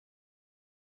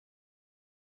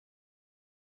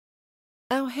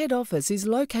Our head office is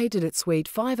located at Suite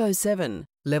 507,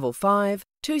 Level 5,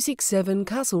 267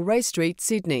 Castlereagh Street,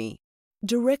 Sydney,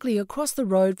 directly across the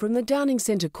road from the Downing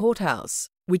Centre Courthouse,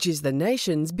 which is the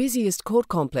nation's busiest court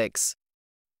complex.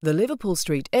 The Liverpool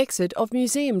Street exit of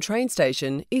Museum train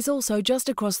station is also just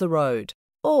across the road,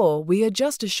 or we are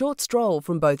just a short stroll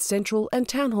from both Central and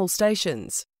Town Hall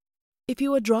stations. If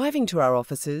you are driving to our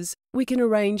offices, we can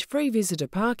arrange free visitor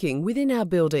parking within our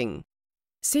building.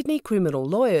 Sydney Criminal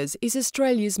Lawyers is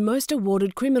Australia's most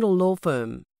awarded criminal law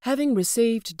firm, having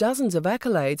received dozens of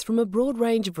accolades from a broad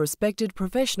range of respected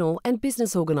professional and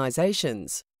business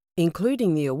organisations,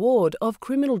 including the award of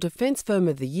Criminal Defence Firm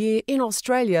of the Year in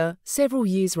Australia several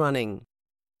years running.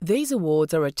 These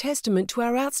awards are a testament to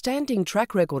our outstanding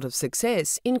track record of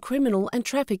success in criminal and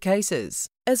traffic cases,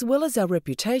 as well as our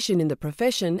reputation in the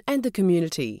profession and the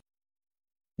community.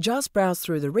 Just browse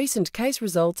through the recent case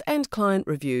results and client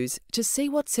reviews to see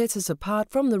what sets us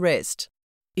apart from the rest.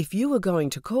 If you are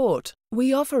going to court,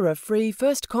 we offer a free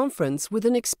first conference with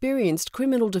an experienced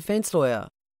criminal defence lawyer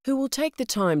who will take the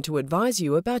time to advise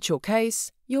you about your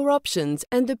case, your options,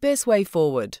 and the best way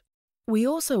forward. We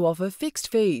also offer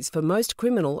fixed fees for most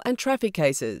criminal and traffic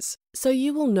cases, so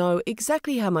you will know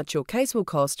exactly how much your case will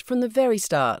cost from the very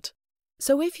start.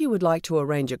 So if you would like to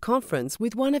arrange a conference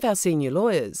with one of our senior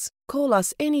lawyers, call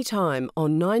us anytime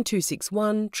on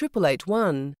 9261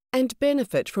 881 and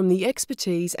benefit from the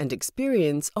expertise and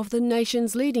experience of the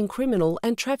nation's leading criminal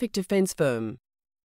and traffic defence firm.